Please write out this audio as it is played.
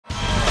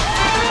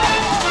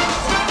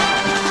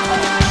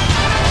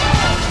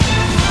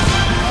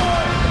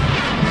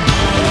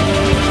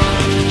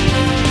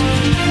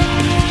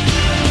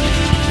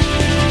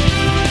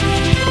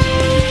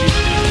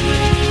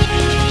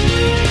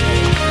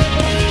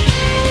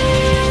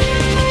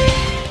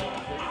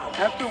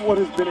what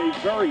has been a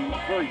very,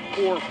 very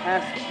poor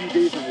past few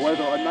days of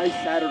weather. A nice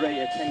Saturday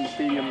at Tenney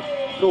Stadium.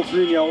 Phil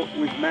Terrigno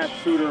with Matt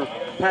Sutor.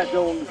 Pat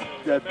Dillon,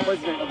 the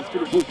president of the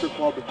Student Booster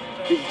Club,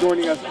 is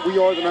joining us. We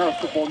are the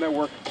Marist Football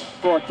Network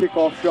for our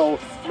kickoff show.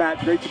 Matt,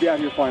 great to be out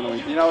here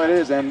finally. You know, it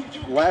is, and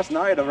last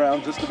night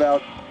around just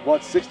about,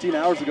 16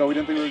 hours ago, we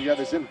didn't think we were going to get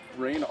this in.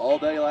 Rain all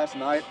day last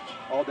night,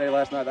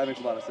 that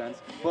makes a lot of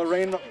sense. But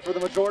rain for the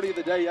majority of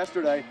the day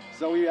yesterday,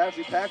 so we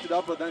actually packed it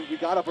up, but then we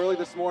got up early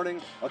this morning,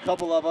 a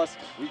couple of us.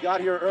 We got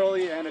here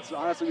early, and it's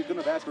honestly, we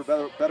couldn't have asked for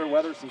better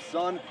weather, some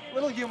sun, a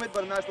little humid,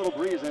 but a nice little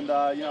breeze, and,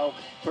 you know,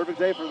 perfect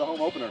day for the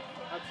home opener.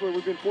 Absolutely.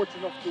 We've been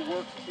fortunate enough to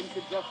work in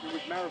conjunction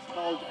with Marist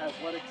College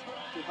Athletics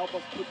to help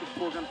us put this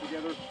program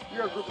together. We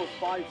are a group of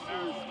 5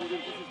 senior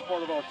students. This is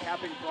part of our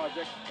capping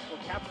project, or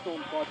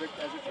capstone project,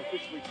 as it's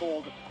officially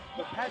called.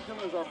 But Pat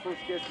Dillon is our first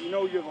guest. We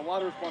know you have a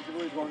lot of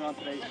responsibilities going on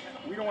today.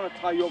 We don't want to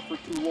tie you up for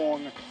too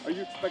long. Are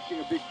you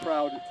expecting a big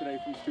crowd today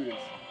from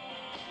students?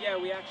 Yeah,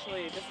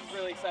 this is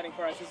really exciting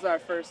for us. This is our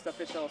first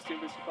official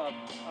Student Booster Club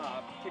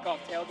kickoff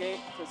tailgate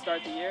to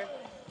start the year.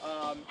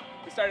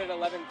 We started at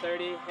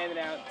 11:30, handing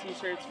out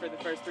t-shirts for the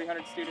first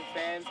 300 student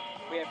fans.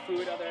 We have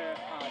food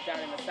down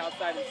in the south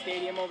side of the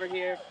stadium over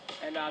here,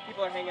 and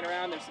people are hanging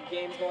around. There's some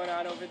games going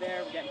on over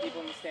there. We're getting people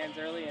in the stands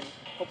early, and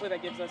hopefully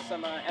that gives us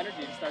some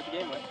energy to start the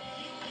game with.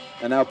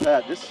 And now,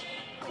 Pat, this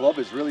club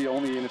is really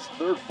only in its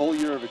 3rd full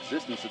year of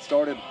existence. It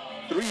started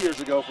 3 years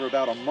ago for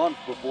about a month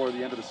before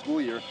the end of the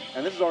school year,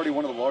 and this is already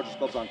one of the largest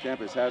clubs on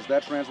campus. Has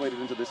that translated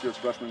into this year's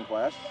freshman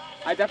class?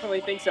 I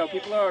definitely think so.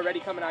 People are already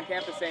coming on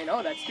campus saying,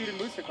 oh, that's Student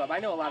Booster Club. I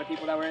know a lot of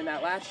people that were in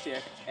that last year,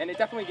 and it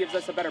definitely gives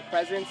us a better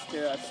presence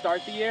to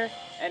start the year.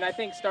 And I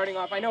think starting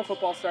off, I know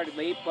football started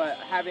late, but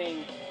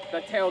having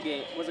the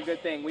tailgate was a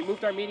good thing. We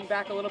moved our meeting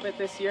back a little bit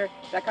this year.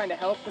 That kind of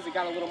helped because it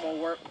got a little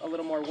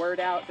more word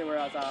out. There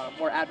was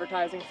more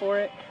advertising for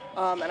it.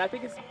 And I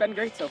think it's been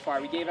great so far.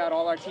 We gave out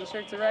all our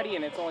t-shirts already,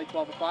 and it's only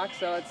 12 o'clock,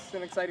 so it's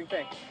an exciting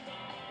thing.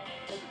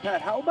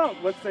 Pat, how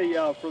about, let's say,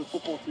 for the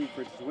football team,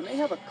 for instance, when they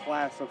have a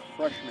class of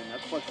freshmen,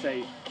 that's, let's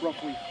say,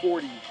 roughly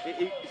 40,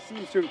 it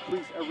seems to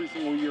increase every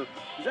single year.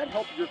 Does that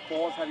help your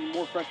cause, having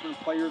more freshman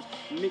players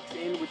mix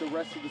in with the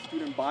rest of the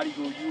student body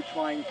who you're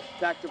trying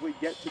to actively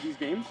get to these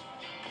games?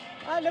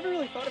 I never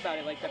really thought about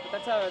it like that,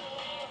 but that's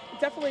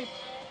definitely,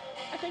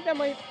 I think that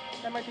might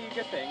be a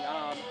good thing.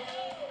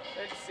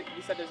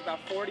 You said there's about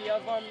 40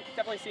 of them.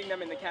 Definitely seeing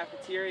them in the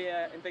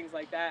cafeteria and things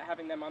like that,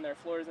 having them on their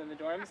floors in the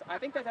dorms, I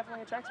think that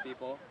definitely attracts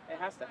people. It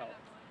has to help.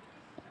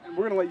 And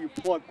we're going to let you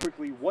plug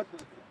quickly. What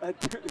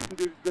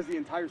does the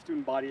entire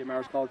student body at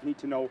Marist College need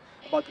to know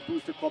about the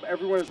Booster Club?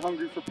 Everyone is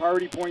hungry for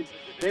priority points.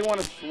 They want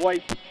to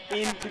swipe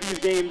into these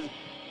games.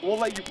 We'll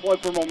let you plug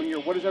for a moment here.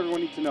 What does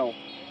everyone need to know?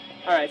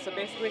 All right, so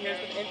basically here's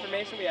the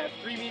information. We have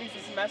 3 meetings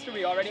this semester.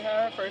 We already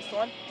had our first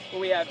one, but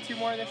we have 2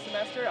 more this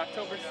semester,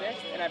 October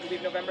 6th and I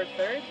believe November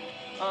 3rd.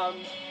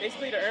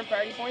 Basically, to earn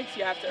priority points,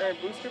 you have to earn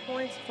booster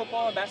points.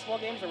 Football and basketball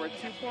games are worth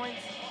 2 points.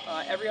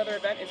 Every other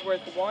event is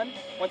worth 1.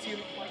 Once you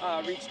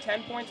reach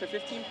 10 points or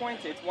 15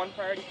 points, it's 1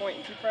 priority point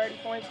and 2 priority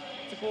points.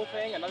 It's a cool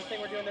thing. Another thing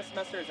we're doing this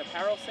semester is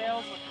apparel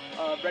sales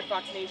of Red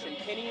Fox Nation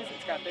pinnies.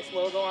 It's got this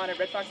logo on it,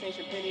 Red Fox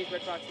Nation pinnies,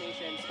 Red Fox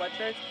Nation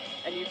sweatshirts,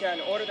 and you can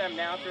order them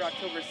now through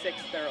October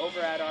 6th. They're over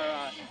at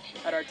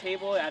our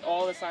table at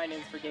all the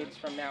sign-ins for games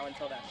from now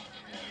until then.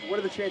 What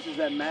are the chances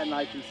that Matt and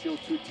I can steal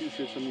 2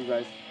 t-shirts from you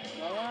guys?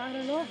 Well, I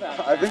don't know about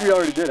that. I think we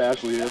already did,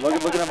 actually.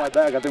 Looking at my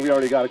bag, I think we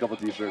already got a couple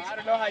t-shirts. I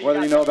don't know how you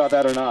Whether you know about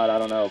that or not, I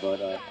don't know, but...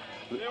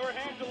 they were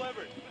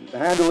hand-delivered.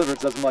 Hand-delivered,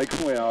 says Mike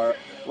Quinn, our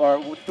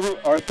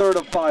 3rd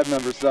of 5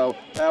 members. So,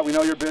 Pat, we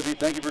know you're busy.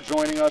 Thank you for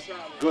joining us.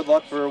 Good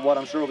luck for what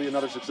I'm sure will be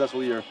another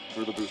successful year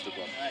for the Booster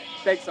Club. All right.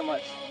 Thanks so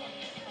much.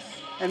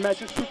 And Matt,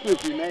 just quickly,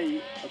 if you may,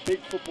 a big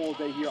football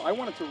day here. I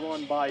wanted to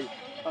run by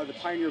the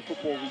Pioneer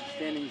Football League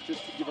standings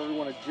just to give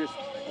everyone a gist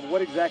of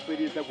what exactly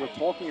it is that we're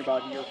talking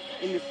about here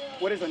in this,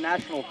 what is a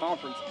national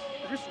conference.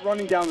 We're just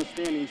running down the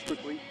standings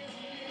quickly.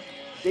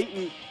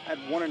 Dayton at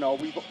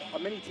 1-0.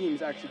 Many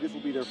teams, actually, this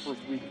will be their first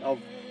week of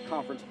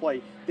conference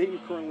play. Dayton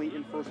currently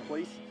in first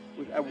place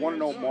with a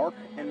 1-0 mark,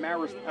 and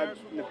Marist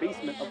in the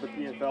basement of the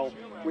PFL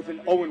with an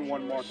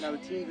 0-1 mark. Now, the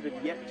teams that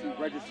have yet to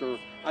register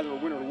either a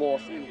win or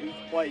loss in league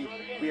play,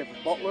 we have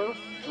Butler,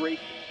 Drake,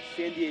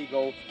 San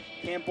Diego,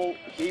 Campbell,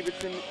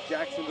 Davidson,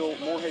 Jacksonville,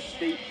 Morehead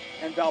State,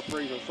 and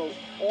Valparaiso. So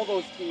all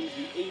those teams,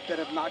 the 8 that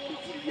have not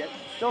competed yet,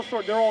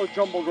 they're all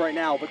jumbled right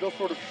now, but they'll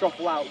sort of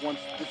shuffle out once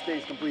this day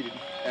is completed.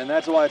 And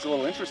that's why it's a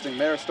little interesting.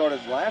 Marist started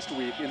last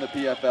week in the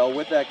PFL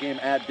with that game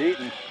at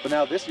Dayton, but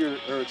now this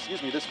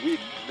week,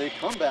 they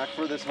come back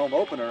for this home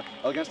opener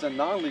against a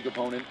non-league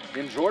opponent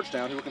in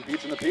Georgetown who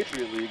competes in the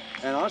Patriot League.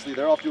 And honestly,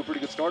 they're off to a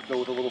pretty good start, though,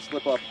 with a little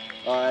slip-up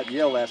at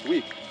Yale last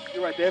week.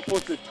 You're right. They have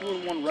posted a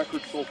 2-1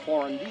 record so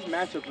far, and these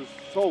matchups are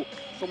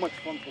so much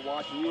fun to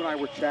watch. And you and I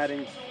were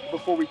chatting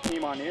before we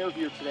came on air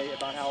here today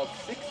about how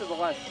 6 of the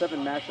last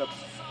 7 matchups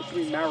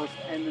between Marist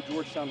and the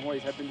Georgetown Hoyas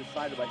have been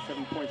decided by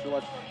 7 points or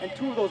less, and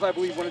 2 of those, I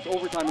believe, when it's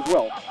overtime as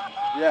well.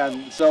 Yeah,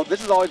 and so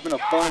this has always been a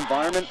fun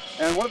environment,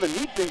 and one of the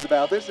neat things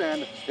about this,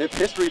 and if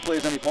history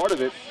plays any part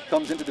of it,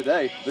 comes into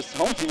today, this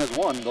home team has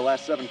won the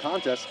last 7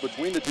 contests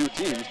between the 2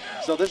 teams.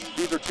 So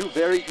these are 2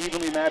 very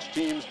evenly matched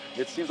teams.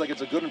 It seems like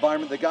it's a good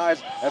environment. The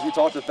guys, as we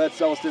talked to Fed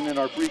Celestin in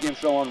our pregame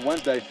show on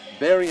Wednesday,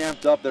 very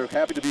amped up. They're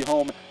happy to be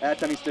home at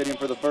Tenney Stadium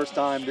for the first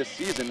time this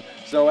season.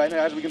 So and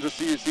as we can just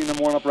see them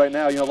warm up right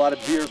now, a lot of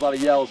jeers, a lot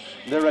of yells.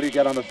 They're ready to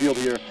get on the field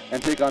here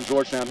and take on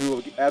Georgetown,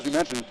 who, as we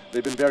mentioned,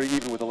 they've been very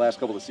even with the last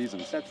couple of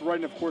seasons. That's right,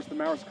 and of course the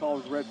Marist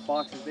College Red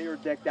Foxes, they are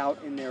decked out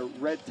in their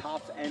red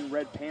tops and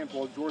red pants,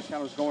 while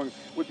Georgetown is going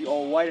with the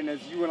all-white. And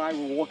as you and I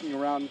were walking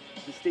around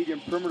the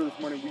stadium perimeter this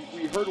morning,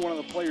 we heard one of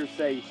the players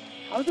say,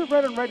 how's the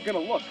red and red going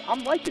to look?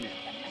 I'm liking it.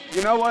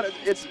 You know what?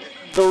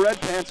 The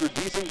red pants are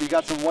decent. You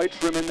got some white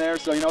trim in there,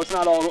 so it's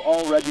not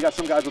all red. You got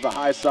some guys with the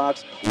high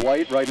socks,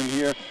 white right in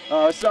here.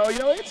 So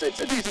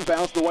it's a decent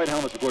balance. The white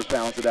helmets, of course,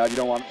 balance it out. You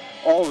don't want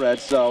all red.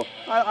 So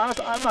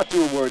honestly, I'm not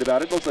too worried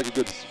about it. It looks like a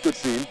good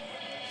scene.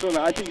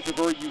 So I think it's a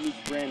very unique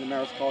brand, the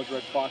Marist College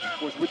Red Fox. Of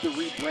course, with the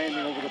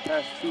rebranding over the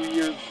past 2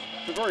 years,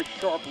 it's a very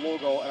sharp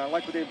logo, and I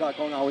like what they've got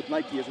going on with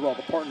Nike as well,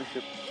 the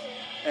partnership.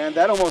 And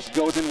that almost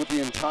goes in with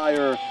the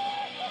entire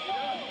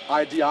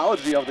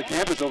ideology of the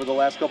campus over the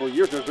last couple of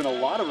years. There's been a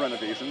lot of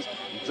renovations.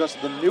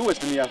 Just the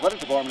newest in the athletic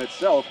department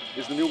itself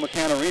is the new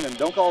McCann Arena. And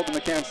don't call it the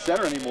McCann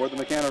Center anymore, the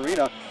McCann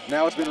Arena.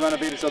 Now it's been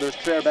renovated, so there's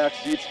chair back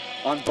seats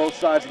on both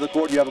sides of the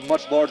court. You have a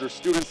much larger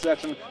student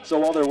section. So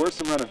while there were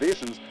some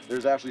renovations,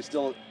 there's actually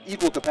still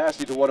equal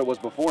capacity to what it was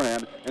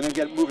beforehand. And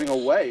then moving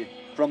away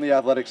from the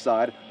athletic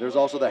side, there's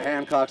also the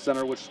Hancock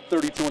Center, which is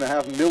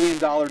 $32.5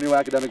 million new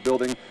academic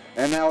building.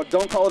 And now,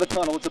 don't call it a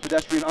tunnel, it's a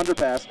pedestrian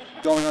underpass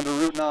going under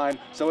Route 9,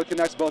 so it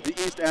connects both the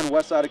east and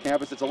west side of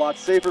campus. It's a lot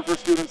safer for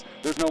students.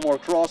 There's no more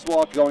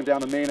crosswalk going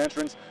down the main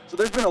entrance. So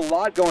there's been a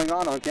lot going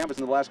on campus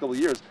in the last couple of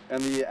years,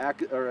 and the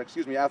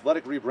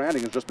athletic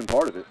rebranding has just been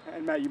part of it.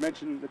 And Matt, you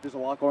mentioned that there's a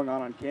lot going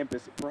on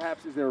campus.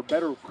 Perhaps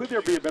could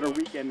there be a better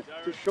weekend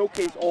to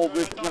showcase all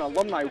this in an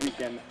alumni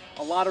weekend?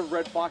 A lot of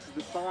Red Foxes,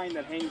 the sign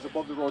that hangs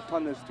above the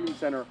Rotunda Student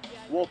Center,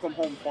 welcome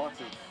home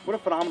Foxes. What a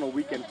phenomenal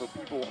weekend for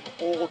people,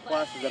 all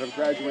classes that have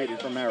graduated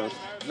from Marist.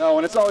 No,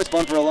 and it's always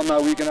fun for alumni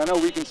weekend. I know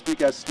we can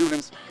speak as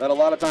students that a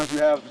lot of times you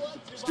have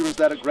students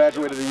that had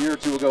graduated a year or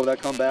 2 ago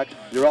that come back.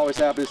 You're always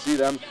happy to see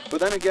them. But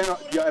then again,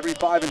 every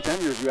 5 and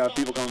 10 years you have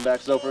people coming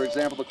back. So for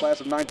example, the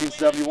class of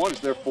 1971 is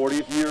their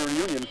 40th year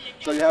reunion.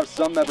 So you have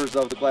some members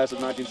of the class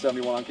of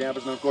 1971 on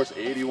campus, and of course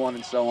 81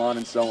 and so on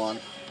and so on.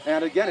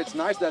 And again, it's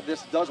nice that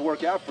this does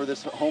work out for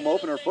this home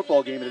opener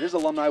football game. It is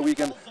alumni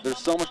weekend. There's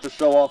so much to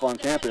show off on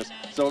campus,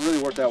 so it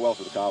really worked out well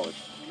for the college.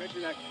 You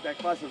mentioned that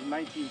class of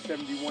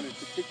 1971 in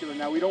particular.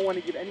 Now, we don't want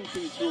to give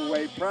anything too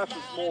away. Perhaps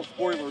a small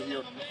spoiler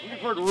here. We've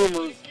heard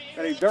rumors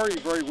that a very,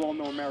 very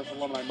well-known Marist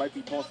alumni might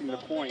be tossing the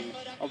coin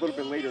a little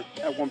bit later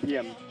at 1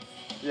 p.m.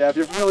 Yeah, if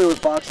you're familiar with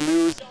Fox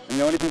News and you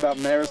know anything about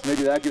Marist,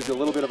 maybe that gives you a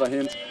little bit of a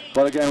hint.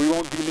 But again, we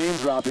won't be name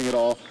dropping at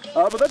all.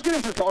 But let's get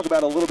into talk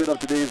about a little bit of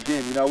today's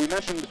game. We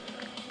mentioned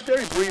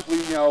very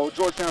briefly,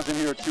 Georgetown's in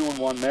here at 2-1,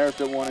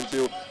 Marist at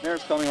 1-2.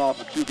 Marist coming off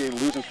a 2-game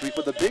losing streak,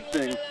 but the big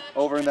thing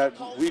over in that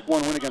Week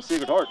 1 win against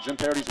Sacred Heart, Jim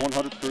Parody's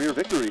 100th career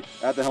victory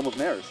at the helm of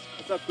Marist.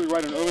 That's absolutely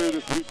right. And earlier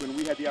this week, when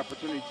we had the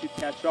opportunity to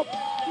catch up,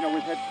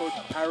 with head coach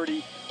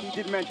Parody, he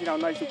did mention how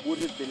nice it would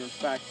have been, in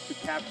fact, to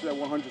capture that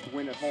 100th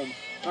win at home.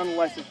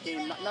 Nonetheless, it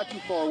came not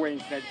too far away in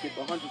Connecticut.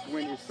 The 100th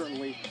win is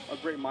certainly a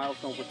great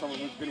milestone for someone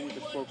who's been with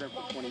this program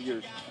for 20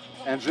 years.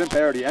 And Jim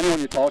Parody, anyone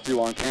you talk to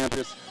on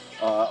campus,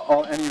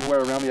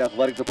 anywhere around the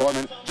athletic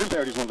department, Jim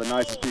Parody's one of the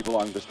nicest people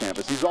on this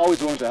campus. He's always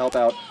willing to help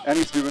out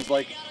any students,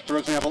 like, for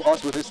example,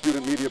 us with his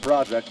student media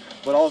project.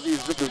 But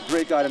he's just a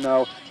great guy to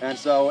know, and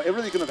so it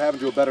really couldn't have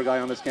happened to a better guy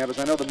on this campus.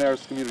 I know the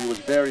Marist community was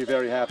very,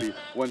 very happy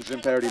when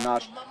Jim Parody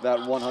notched that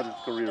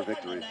 100th career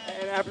victory.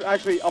 And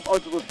actually, up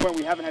until this point,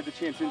 we haven't had the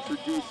chance to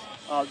introduce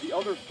the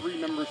other 3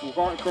 members who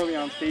aren't currently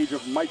on stage,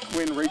 of Mike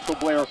Quinn, Rachel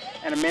Blair,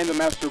 and Amanda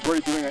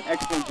Master-Brady, doing an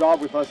excellent job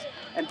with us.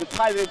 And to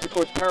tie that into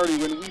Coach Parody,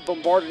 when we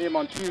bombarded him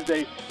on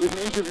Tuesday with an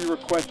interview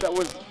request that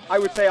was, I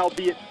would say,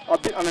 albeit a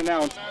bit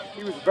unannounced,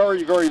 he was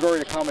very, very,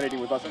 very accommodating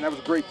with us, and that was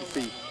great to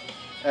see.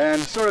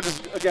 And sort of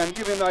just, again,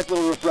 give you a nice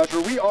little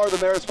refresher. We are the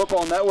Marist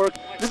Football Network.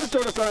 This is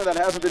sort of something that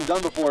hasn't been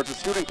done before. It's a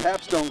student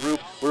capstone group.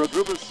 We're a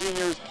group of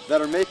seniors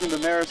that are making the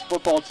Marist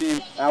football team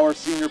our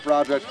senior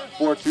project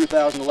for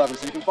 2011.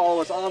 So you can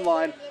follow us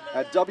online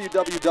at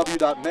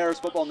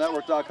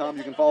www.maristfootballnetwork.com.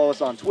 You can follow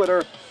us on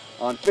Twitter,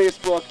 on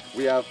Facebook.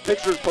 We have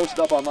pictures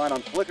posted up online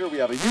on Flickr. We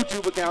have a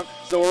YouTube account.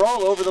 So we're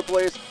all over the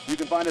place. You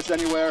can find us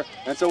anywhere.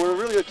 And so we're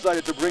really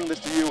excited to bring this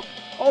to you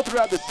all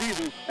throughout the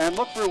season, and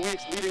look for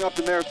weeks leading up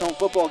to Marist home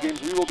football games.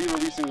 We will be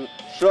releasing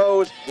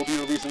shows, we'll be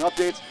releasing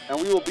updates, and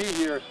we will be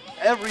here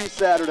every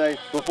Saturday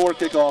before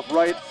kickoff,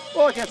 right?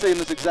 Well, I can't say in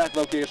this exact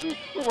location.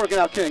 We're working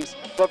out kinks,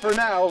 But for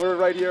now, we're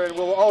right here, and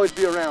we'll always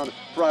be around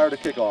prior to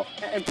kickoff.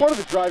 And part of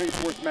the driving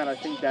force, Matt, I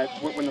think that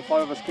when the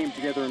five of us came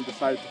together and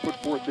decided to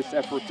put forth this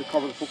effort to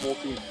cover the football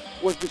team,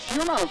 was the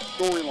sheer amount of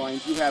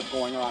storylines you have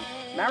going on.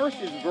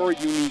 Marist is very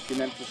unique in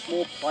that it's a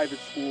small private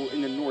school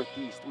in the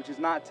Northeast, which is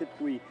not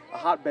typically a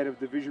hotbed of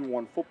Division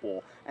I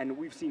football. And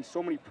we've seen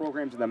so many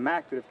programs in the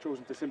MAC that have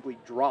chosen to simply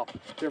drop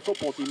their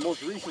football team.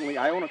 Most recently,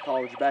 Iona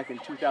College back in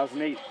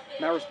 2008,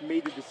 Marist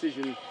made the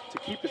decision to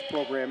keep this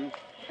program,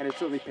 and it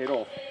certainly paid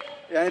off.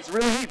 And it's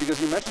really neat because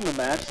you mentioned the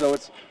MAC, so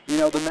it's, you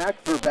know, the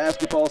MAC for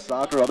basketball,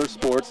 soccer, other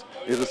sports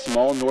is a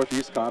small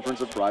Northeast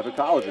conference of private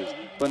colleges.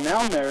 But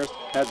now Marist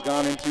has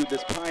gone into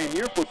this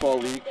Pioneer Football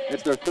League.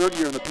 It's their third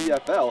year in the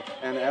PFL,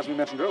 and as we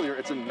mentioned earlier,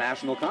 it's a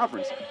national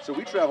conference. So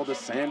we travel to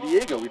San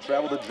Diego, we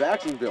travel to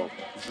Jacksonville,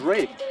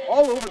 Drake,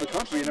 all over the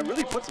country, and it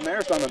really puts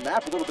Marist on the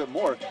map a little bit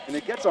more, and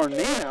it gets our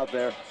name out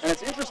there. And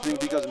it's interesting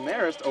because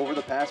Marist, over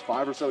the past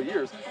 5 or so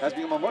years, has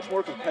become a much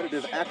more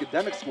competitive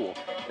academic school,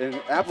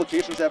 and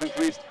applications have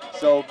increased.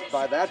 So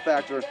by that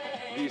factor,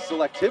 the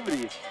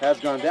selectivity has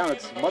gone down.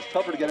 It's much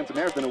tougher to get into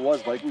Marist than it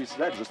was, like we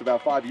said, just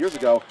about 5 years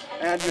ago.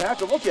 And you have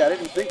to look at it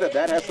and think that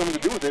that has something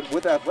to do with it,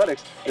 with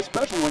athletics,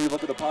 especially when you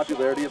look at the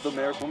popularity of the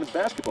Marist women's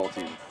basketball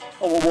team.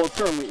 Oh, well, it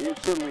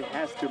certainly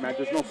has to, Matt.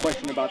 There's no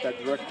question about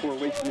that direct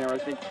correlation there, I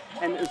think.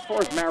 And as far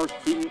as Marist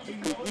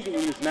competing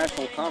in this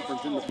national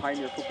conference in the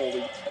Pioneer Football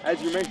League,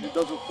 as you mentioned, it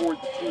does afford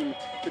the team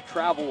to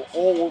travel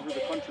all over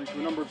the country to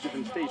a number of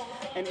different states.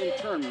 And in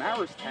turn,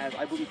 Marist has,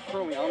 I believe,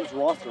 currently on its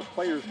roster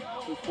players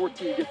from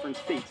 14 different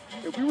states.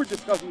 If we were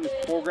discussing this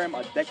program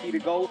a decade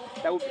ago,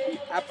 that would be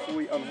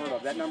absolutely unheard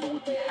of. That number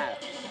would be half.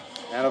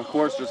 And of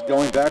course, just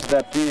going back to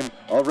that theme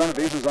of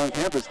renovations on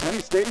campus, Tenney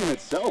Stadium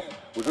itself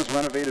was just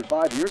renovated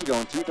 5 years ago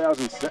in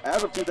 2000.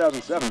 As of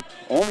 2007,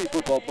 only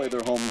football played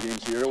their home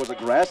games here. It was a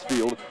grass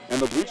field,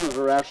 and the bleachers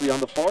are actually on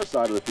the far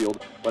side of the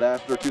field. But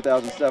after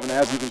 2007,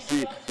 as you can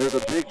see, there's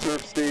a big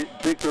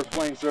turf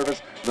playing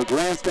surface. The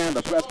grandstand,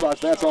 the press box,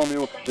 that's all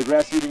new. The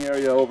grass seating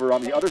area over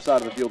on the other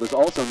side of the field is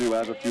also new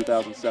as of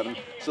 2007.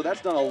 So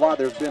that's done a lot.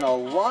 There's been a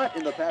lot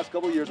in the past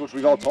couple of years, which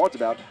we've all talked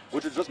about,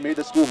 which has just made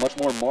the school much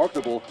more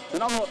marketable to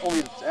not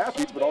only its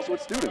athletes, but also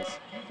its students.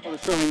 Well,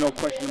 there's certainly no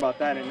question about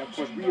that. And of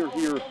course, we are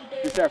here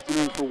this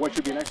afternoon for what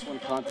should be an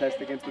excellent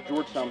contest against the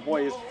Georgetown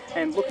Hoyas.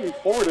 And looking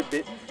forward a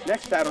bit,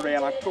 next Saturday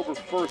on October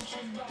 1st,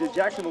 the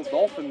Jacksonville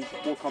Dolphins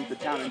will come to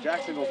town. And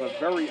Jacksonville's a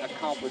very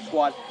accomplished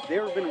squad.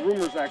 There have been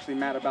rumors, actually,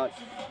 Matt, about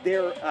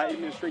their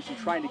administration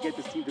trying to get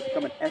this team to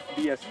become an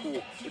FBS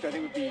school, which I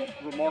think would be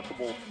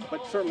remarkable.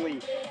 But certainly,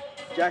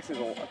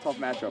 Jacksonville, a tough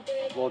matchup.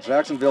 Well,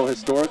 Jacksonville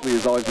historically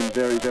has always been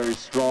very, very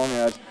strong,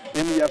 as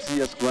in the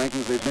FCS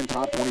rankings, they've been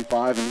top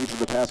 25 in each of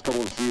the past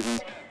couple of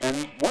seasons.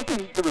 And one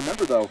thing to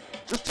remember, though,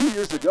 just 2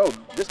 years ago,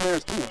 this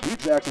Marist team beat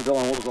Jacksonville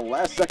on what was a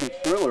last-second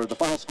thriller. The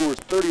final score is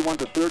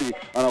 31-30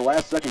 on a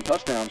last-second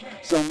touchdown.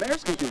 So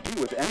Marist can compete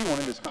with anyone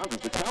in this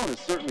conference. The talent is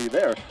certainly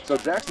there. So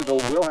Jacksonville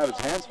will have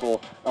its hands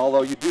full,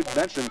 although you did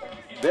mention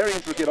very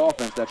intricate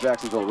offense that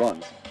Jacksonville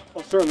runs.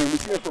 Well, certainly. We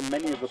see that from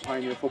many of the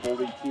Pioneer Football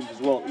League teams as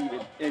well,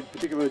 even in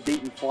particular the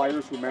Dayton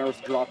Flyers, who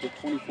Marist dropped a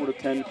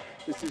 24-10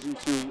 decision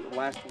to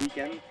last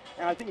weekend.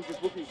 And I think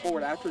just looking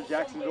forward, after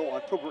Jacksonville,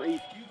 October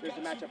 8th, there's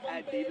a matchup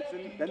at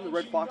Davidson. Then the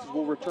Red Foxes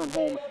will return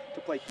home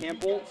to play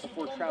Campbell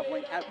before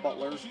traveling at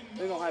Butler.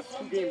 Then they'll have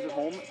 2 games at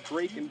home,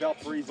 Drake and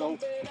Valparaiso,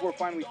 before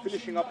finally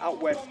finishing up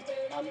out west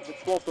on the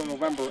 12th of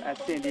November at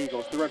San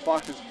Diego. So the Red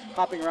Foxes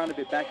hopping around a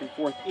bit back and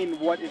forth in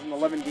what is an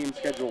 11-game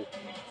schedule.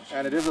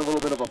 And it is a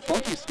little bit of a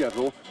funky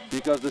schedule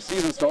because the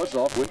season starts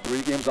off with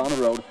 3 games on the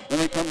road. Then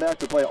they come back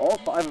to play all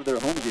 5 of their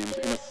home games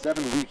in a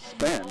 7-week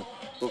span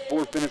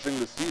before finishing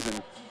the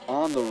season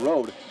on the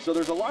road. So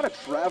there's a lot of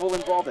travel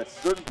involved at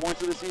certain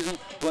points of the season,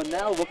 but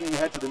now looking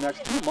ahead to the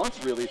next 2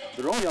 months, really,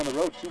 they're only on the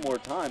road 2 more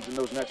times in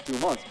those next 2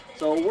 months.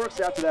 So it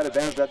works out to that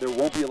advantage that there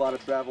won't be a lot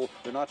of travel.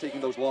 They're not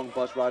taking those long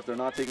bus rides. They're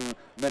not taking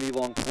many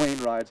long plane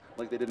rides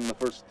like they did in the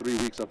first 3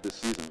 weeks of this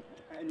season.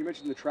 And you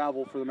mentioned the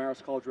travel for the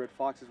Marist College Red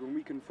Foxes. When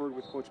we conferred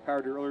with Coach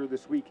Parody earlier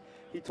this week,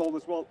 he told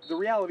us, well, the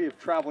reality of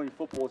traveling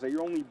football is that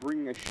you're only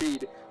bringing a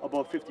shade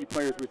above 50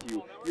 players with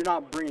you. You're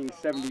not bringing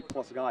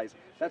 70-plus guys.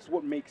 That's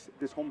what makes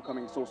this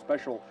homecoming so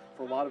special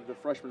for a lot of the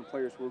freshman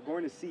players who are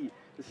going to see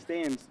the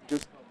stands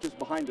just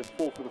behind us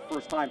full for the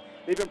first time.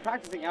 They've been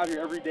practicing out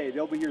here every day.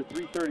 They'll be here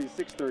 3:30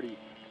 to 6:30.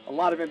 A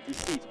lot of empty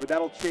seats, but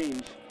that'll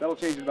change. That'll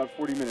change in about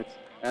 40 minutes.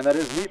 And that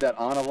is neat that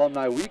on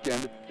Alumni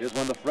Weekend is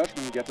when the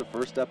freshmen get to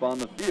first step on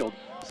the field.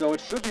 So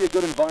it should be a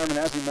good environment.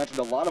 As you mentioned,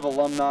 a lot of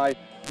alumni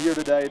here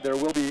today. There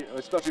will be,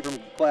 especially from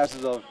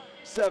classes of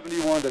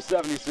 71 to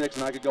 76,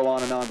 and I could go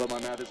on and on, but my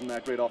math isn't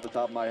that great off the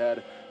top of my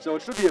head. So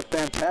it should be a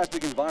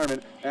fantastic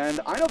environment, and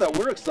I know that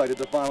we're excited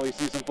to finally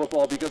see some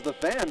football because the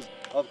fans,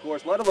 of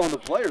course, let alone the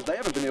players, they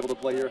haven't been able to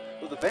play here,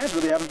 but the fans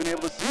really haven't been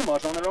able to see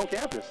much on their own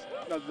campus.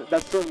 No,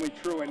 that's certainly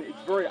true, and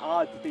it's very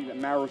odd to think that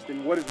Marist,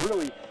 in what is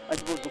really, I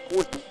suppose, the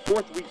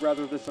fourth week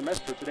rather of the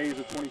semester, today is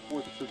the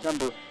 24th of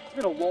September,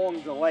 it's been a long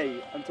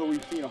delay until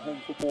we've seen a home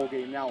football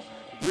game. Now,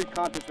 the 3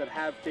 contests that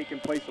have taken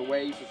place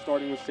away, so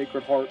starting with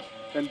Sacred Heart,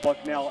 then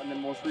Bucknell, and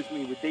then most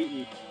recently with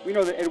Dayton, we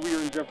know that Ed Weir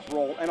and Jeff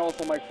Brawl and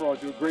also Mike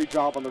Fraud do a great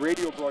job on the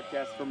radio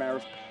broadcast for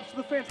Marist. So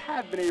the fans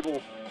have been able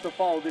to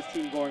follow this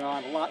team going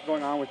on, a lot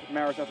going on with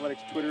Marist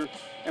Athletics Twitter,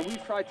 and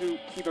we've tried to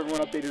keep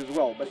everyone updated as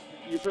well, but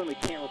you certainly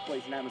can't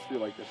replace an atmosphere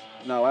like this.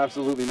 No,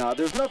 absolutely not.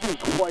 There's nothing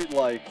quite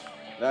like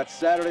that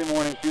Saturday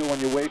morning feel when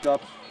you wake up.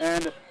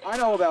 And I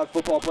know about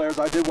football players.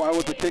 I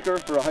was a kicker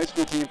for a high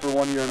school team for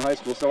 1 year in high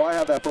school, so I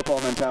have that football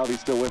mentality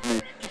still with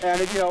me.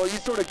 And, you know, you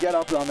sort of get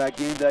up on that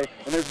game day,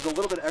 and there's just a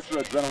little bit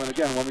extra adrenaline.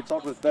 Again, when we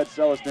talked with Fed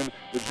Celestin,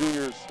 the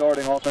junior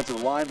starting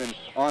offensive lineman,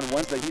 on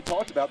Wednesday, he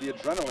talked about the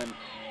adrenaline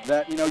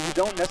that, you know, you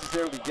don't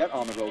necessarily get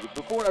on the road.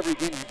 Before every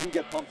game, you do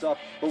get pumped up,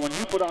 but when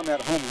you put on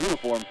that home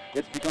uniform,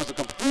 it becomes a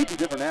completely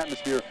different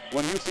atmosphere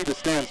when you see the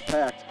stands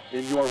packed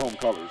in your home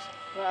colors.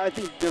 I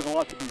think there's a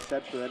lot to be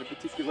said for that. In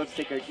particular, let's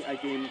take a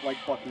game like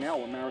Bucknell,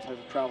 where Marist has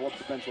to travel up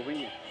to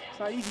Pennsylvania. It's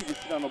not easy to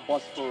sit on a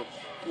bus for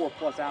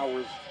 4+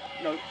 hours.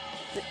 You know,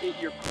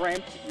 you're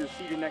cramped, you're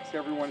seated next to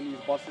everyone in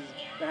these buses,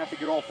 then have to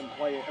get off and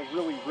play a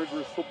really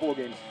rigorous football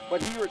game.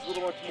 But here it's a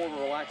little much more of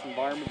a relaxed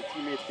environment. The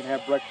teammates can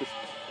have breakfast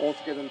all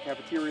together in the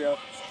cafeteria,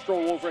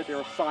 stroll over it. There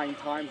are assigned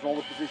times and all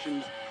the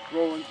positions,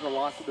 roll into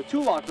the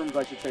 2 locker rooms,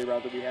 I should say,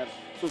 rather, we have.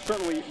 So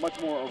certainly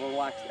much more of a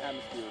relaxed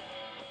atmosphere.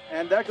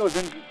 And that goes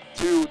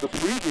into the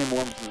pregame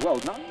warm-ups as well.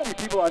 Not many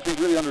people, I think,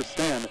 really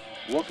understand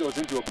what goes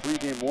into a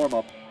pregame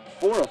warm-up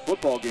for a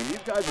football game.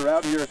 These guys are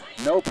out here,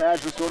 no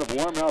pads, just sort of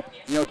warming up,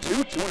 you know,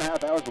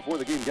 2.5 hours before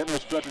the game, getting their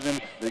stretches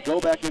in. They go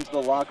back into the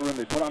locker room,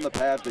 they put on the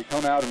pads, they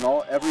come out and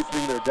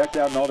everything, they're decked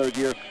out in all their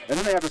gear, and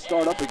then they have to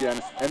start up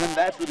again. And then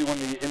that's really when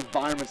the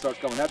environment starts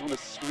coming. That's when the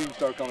screams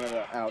start coming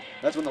out.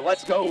 That's when the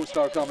let's go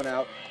start coming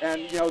out.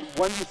 And, you know,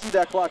 when you see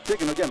that clock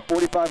ticking, again,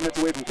 45 minutes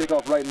away from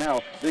kickoff right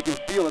now, they can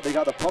feel that they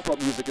got the pump-up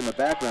music in the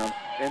background.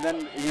 And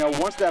then, you know,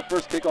 once that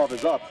first kickoff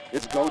is up,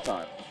 it's go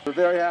time. We're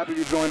very happy to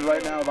be joined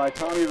right now by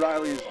Tommy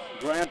Riley's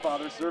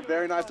grandfather. Sir,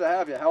 very nice to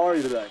have you. How are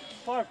you today?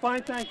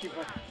 Fine, thank you.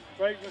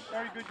 Very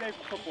good day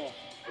for football.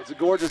 It's a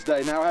gorgeous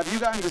day. Now, have you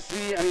gotten to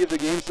see any of the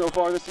games so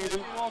far this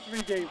season? All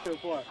 3 games so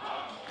far.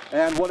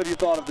 And what have you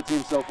thought of the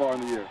team so far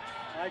in the year?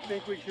 I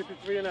think we should be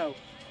 3-0.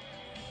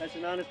 That's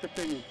an honest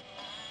opinion.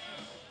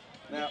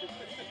 Now,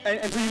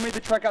 and so you made the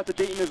trek out to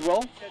Dayton as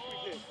well? Yes,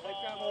 we did.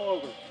 I travel all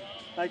over.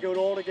 I go to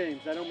all the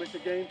games. I don't miss a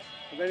game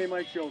of any of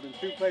my children.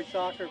 2 play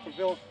soccer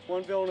for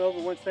one Villanova,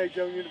 1 St.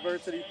 Joe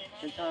University,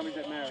 and Tommy's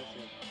at Marist.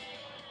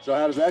 So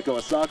how does that go,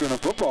 a soccer and a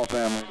football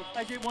family?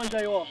 I get 1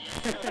 day off.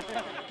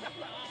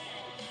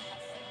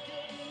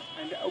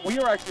 And we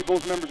are actually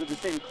both members of the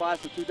same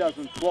class of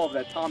 2012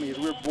 that Tommy is.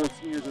 We're both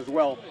seniors as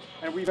well.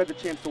 And we've had the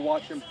chance to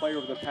watch him play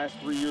over the past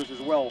 3 years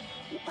as well.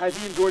 Has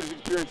he enjoyed his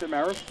experience at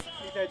Marist?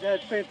 He had a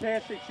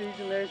fantastic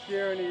season last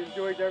year, and he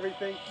enjoyed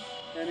everything,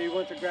 and he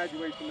wants to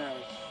graduate from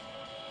Marist.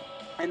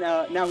 And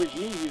now his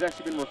knee, he's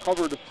actually been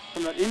recovered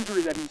from that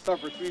injury that he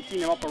suffered. So we've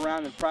seen him up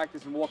around and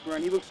practice and walk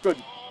around. He looks good.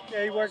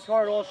 Yeah, he worked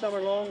hard all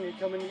summer long. He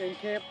come in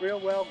camp real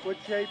well, good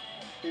shape.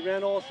 He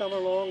ran all summer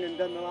long and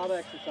done a lot of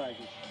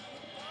exercises.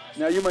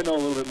 Now, you might know a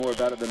little bit more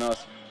about it than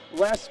us.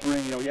 Last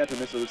spring, you know, he had to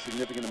miss a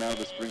significant amount of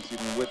the spring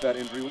season with that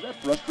injury. Was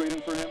that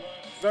frustrating for him?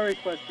 Very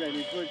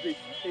frustrating.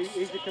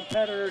 He's a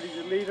competitor, he's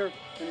a leader,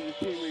 and he's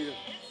a team leader.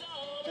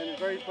 And it's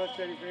very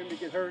frustrating for him to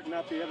get hurt and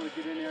not be able to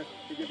get in there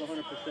to give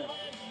 100%.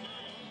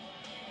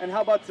 And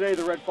how about today,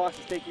 the Red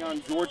Foxes taking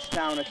on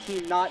Georgetown, a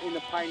team not in the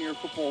Pioneer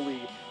Football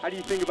League. How do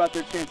you think about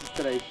their chances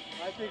today?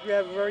 I think we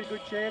have a very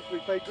good chance. We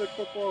play good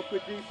football,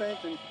 good defense,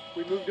 and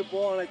we move the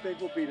ball, and I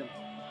think we'll beat them.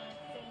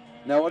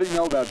 Now, what do you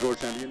know about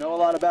Georgetown? Do you know a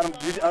lot about them?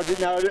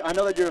 I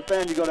know that you're a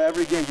fan. You go to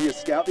every game. Do you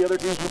scout the other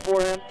teams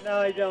beforehand? No,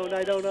 I don't.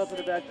 I know nothing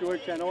about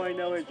Georgetown. All I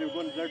know is they're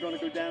going to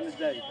go down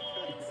today.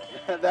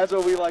 That's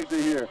what we like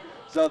to hear.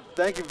 So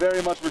thank you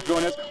very much for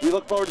joining us. We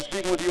look forward to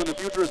speaking with you in the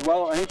future as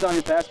well. Anytime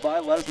you pass by,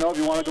 let us know if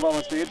you want to come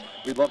on stage.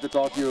 We'd love to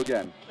talk to you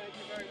again. Thank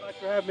you very much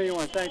for having me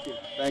on. Thank you.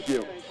 Thank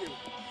you. Thank you.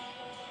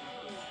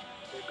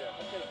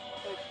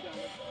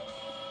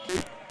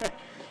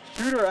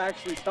 Sutor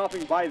actually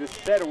stopping by the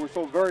set, and we're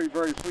so very,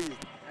 very pleased.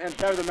 And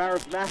to have the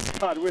Marist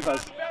mascot with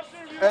us.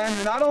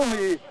 And not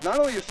only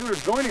is Sutor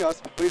joining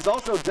us, but he's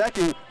also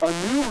decking a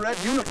new red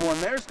uniform.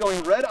 Marist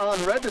going red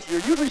on red this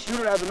year. Usually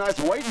Sutor has a nice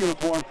white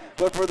uniform,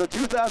 but for the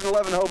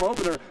 2011 home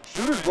opener,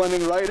 Sutor's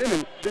blending right in.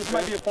 And this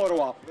might be a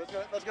photo op.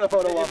 Let's get a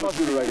photo op with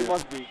Sutor right here. It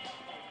must be.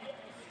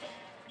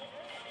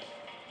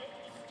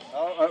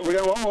 Oh, we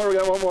got one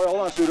more. Hold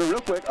on, Sutor,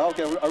 real quick.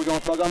 Okay, are we going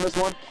to thug on this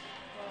one?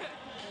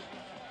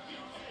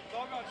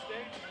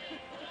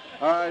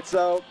 All right,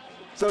 so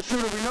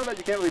Sutor, we know that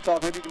you can't really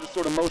talk. Maybe you can just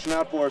sort of motion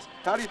out for us.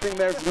 How do you think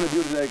Marist is going to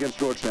do today against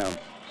Georgetown?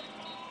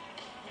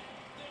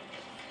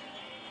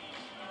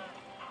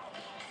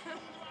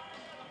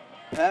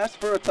 Pass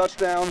for a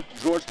touchdown.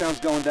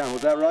 Georgetown's going down.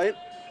 Was that right?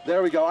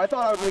 There we go. I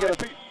thought I was going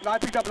to get I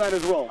picked up on that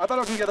as well. I thought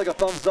I was going to get like a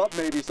thumbs up,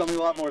 maybe something a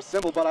lot more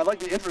simple. But I like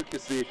the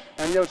intricacy.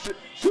 And you know,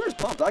 Sutor's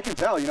pumped. I can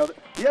tell. You know,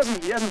 he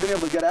hasn't been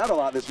able to get out a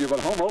lot this year. But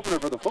home opener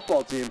for the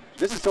football team.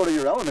 This is sort of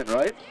your element,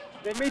 right?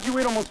 They made you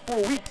wait almost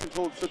 4 weeks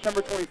until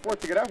September 24th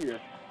to get out here.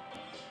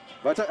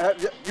 But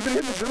you've been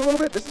hitting the gym a little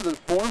bit. This is a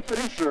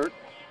form-fitting shirt.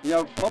 You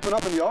know, pumping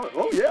up in the arm.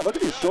 Oh yeah, look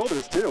at these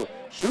shoulders too.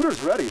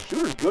 Shooter's ready.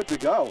 Shooter's good to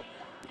go.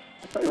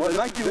 I tell you what,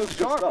 Nike looks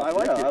sharp. I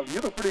like it.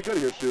 You look pretty good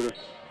here, Shooter.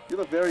 You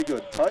look very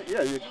good. Tight,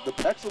 yeah, the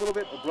pecs a little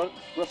bit,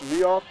 brush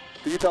me off.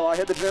 Can you tell I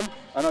hit the gym?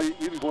 I know you've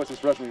been boys since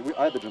freshman.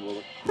 I had the gym a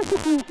little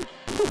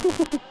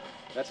bit.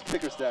 That's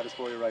kicker status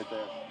for you right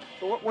there.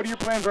 So what are your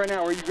plans right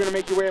now? Are you going to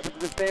make your way up into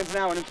the stands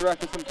now and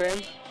interact with some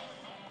fans?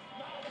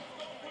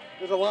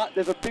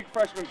 There's a big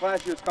freshman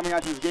class here that's coming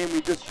out to this game.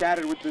 We just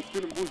chatted with the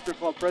Student Booster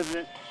Club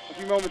president a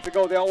few moments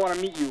ago. They all want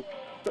to meet you.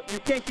 You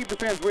can't keep the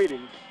fans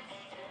waiting.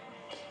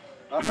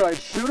 All right,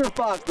 Shooter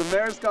Fox, the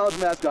Marist College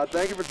mascot.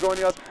 Thank you for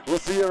joining us. We'll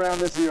see you around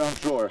this year, I'm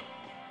sure.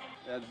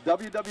 At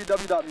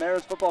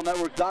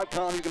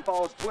www.maristfootballnetwork.com. You can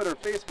follow us Twitter,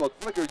 Facebook,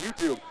 Flickr,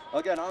 YouTube.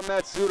 Again, I'm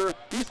Matt Sutor.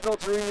 He's Phil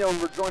Terrigno,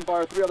 and we're joined by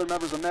our 3 other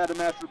members, Amanda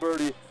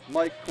Mastroberti,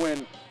 Mike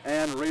Quinn,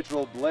 and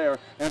Rachel Blair.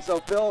 And so,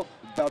 Phil,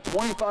 about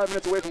 25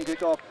 minutes away from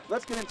kickoff,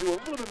 let's get into a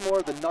little bit more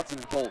of the nuts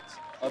and bolts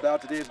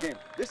about today's game.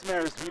 This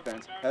Marist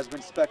defense has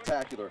been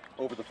spectacular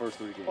over the first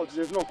 3 games. Oh,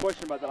 there's no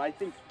question about that. I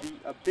think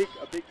a big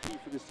key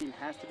for this team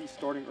has to be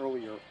starting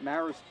earlier.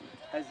 Marist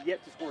has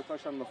yet to score a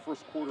touchdown in the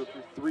first quarter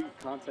through 3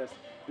 contests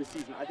this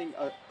season. I think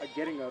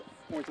getting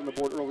points on the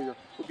board earlier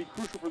would be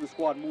crucial for the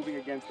squad moving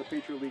against the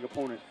Patriot League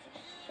opponent.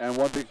 And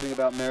one big thing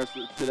about Marist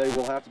today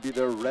will have to be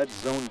their red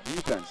zone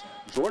defense.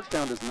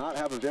 Georgetown does not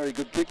have a very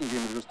good kicking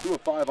game. They're just 2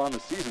 of 5 on the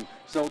season.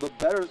 So the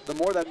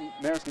more that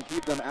Marist can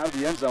keep them out of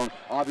the end zone,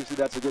 obviously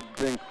that's a good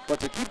thing. But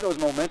to keep those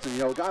momentum, you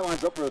know, a guy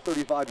lines up for a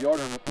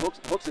 35-yarder and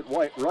hooks it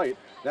right.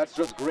 That's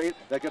just great.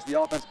 That gets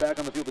the offense back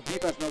on the field. The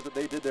defense knows that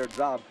they did their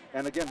job.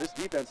 And again, this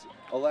defense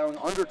allowing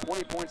under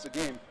 20 points a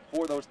game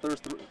for those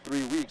first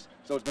 3 weeks.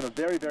 So it's been a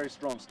very, very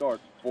strong start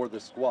for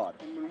this squad.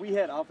 And when we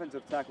had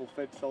offensive tackle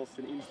Fed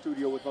Selson in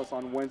studio with us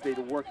on Wednesday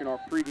to work in our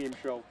pregame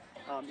show,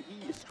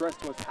 he stressed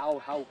to us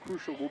how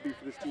crucial it will be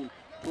for this team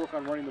to work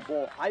on running the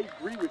ball. I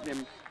agree with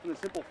him from the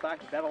simple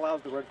fact that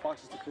allows the Red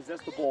Foxes to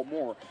possess the ball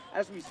more.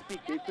 As we speak,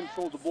 they've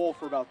controlled the ball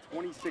for about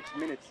 26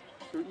 minutes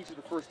through each of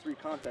the first 3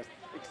 contests.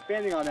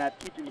 Expanding on that,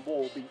 keeping the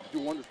ball will do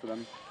wonders for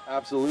them.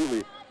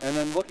 Absolutely. And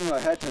then looking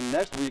ahead to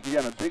next week,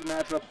 again, a big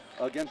matchup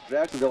against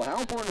Jacksonville. How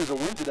important is a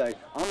win today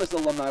on this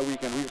alumni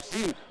weekend? We've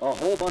seen a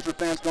whole bunch of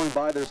fans going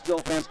by. There's still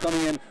fans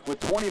coming in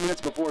with 20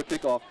 minutes before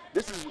kickoff.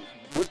 This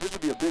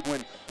would be a big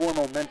win for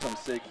momentum's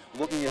sake,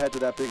 looking ahead to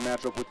that big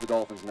matchup with the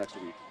Dolphins next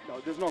week. No,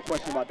 there's no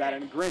question about that.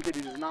 And granted,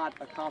 it is not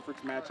a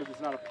conference matchup.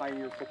 It's not a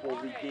Pioneer Football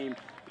League game.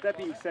 But that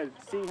being said,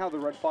 seeing how the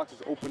Red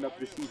Foxes opened up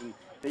this season,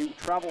 they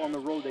travel on the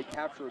road. They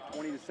capture a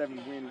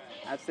 20-7 win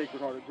at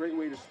Sacred Heart. A great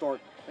way to start.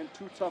 And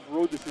 2 tough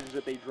road decisions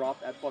that they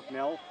dropped at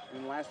Bucknell,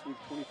 and last week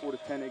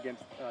 24-10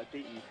 against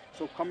Dayton.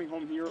 So coming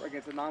home here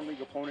against a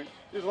non-league opponent,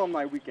 it is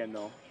alumni weekend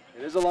though.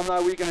 It is alumni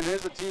weekend, and it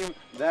is a team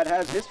that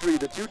has history.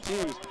 The 2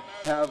 teams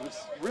have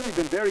really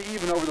been very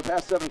even over the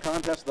past 7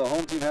 contests. The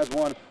home team has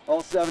won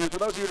all 7. And for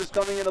those of you just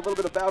coming in, a little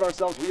bit about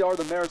ourselves, we are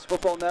the Marist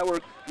Football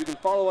Network. You can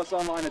follow us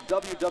online at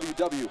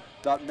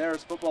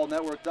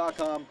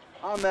www.maristfootballnetwork.com.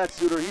 I'm Matt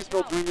Sutor. He's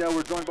Phil Terrigno.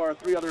 We're joined by our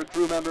 3 other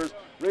crew members,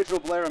 Rachel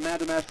Blair,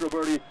 Amanda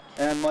Mastroberti,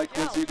 and Mike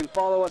Quinn. So you can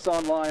follow us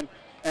online.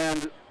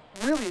 And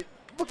really,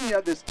 looking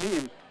at this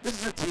team,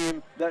 this is a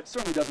team that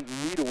certainly doesn't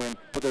need a win,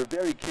 but they're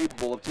very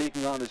capable of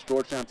taking on this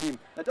Georgetown team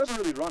that doesn't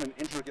really run an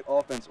intricate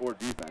offense or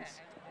defense.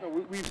 No,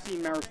 we've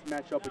seen Marist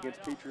match up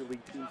against Patriot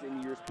League teams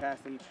in years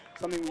past, and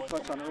something we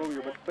touched on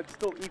earlier, but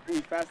still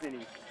equally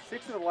fascinating.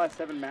 6 of the last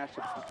 7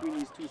 matchups between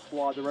these 2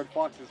 squads, the Red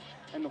Foxes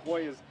and the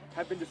Hoyas,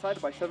 have been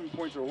decided by 7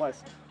 points or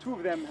less. 2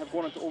 of them have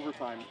gone into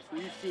overtime. So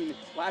we've seen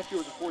last year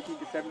was a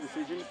 14-7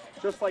 decision,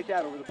 just like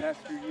that over the past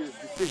few years.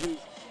 Decisions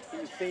in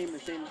the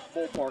same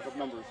ballpark of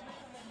numbers.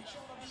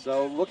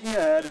 So looking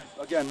ahead,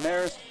 again,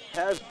 Marist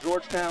has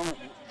Georgetown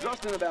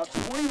just in about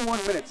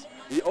 21 minutes.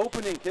 The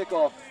opening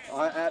kickoff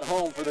at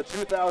home for the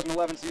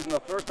 2011 season,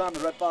 the first time the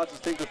Red Foxes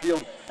take the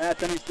field at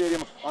Tenney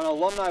Stadium on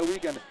alumni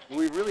weekend.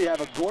 We really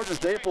have a gorgeous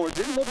day for it.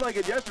 Didn't look like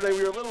it yesterday.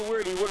 We were a little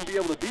worried we wouldn't be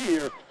able to be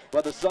here,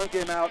 but the sun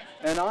came out,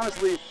 and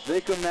honestly,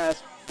 they couldn't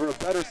ask for a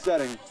better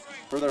setting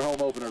for their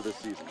home opener this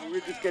season.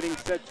 We're just getting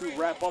set to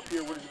wrap up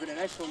here what has been an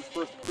excellent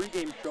first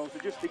pregame show. So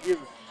just to give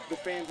the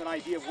fans an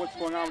idea of what's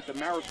going on with the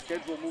Marist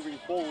schedule moving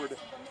forward.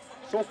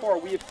 So far,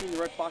 we have seen the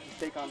Red Foxes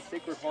take on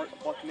Sacred Heart,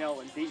 Bucknell,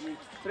 and Dayton.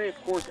 Today, of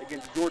course,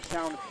 against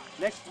Georgetown.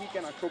 Next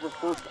weekend, October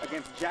 1st,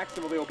 against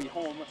Jacksonville, they'll be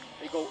home.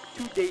 They go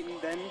to Dayton,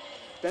 then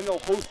they'll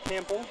host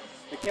Campbell.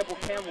 The Campbell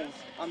Camels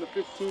on the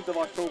 15th of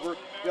October.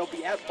 They'll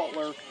be at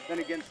Butler, then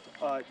against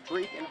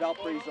Drake and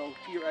Valparaiso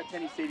here at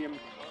Tenney Stadium.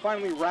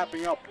 Finally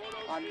wrapping up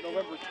on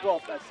November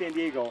 12th at San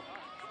Diego.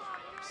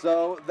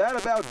 So that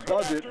about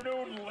does it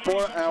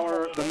for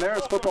the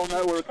Marist Football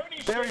Network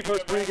very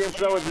first pregame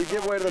show as we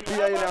give way to the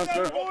PA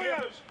announcer.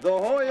 The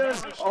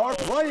Hoyas are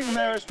playing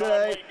Marist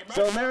today,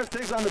 so Marist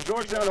takes on the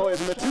Georgetown Hoyas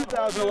in the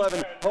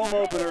 2011 home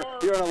opener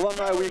here on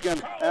Alumni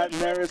Weekend at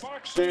Marist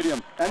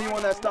Stadium.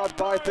 Anyone that stopped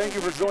by, thank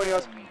you for joining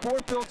us. For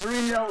Phil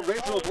Terrigno,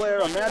 Rachel Blair,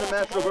 Amanda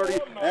Mastroberti,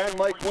 and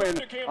Mike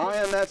Quinn, I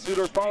am Matt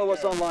Sutor. Follow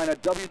us online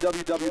at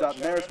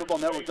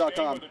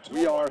www.maristfootballnetwork.com.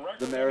 We are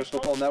the Marist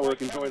Football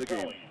Network. Enjoy the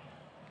game.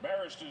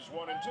 Marist is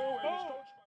 1-2.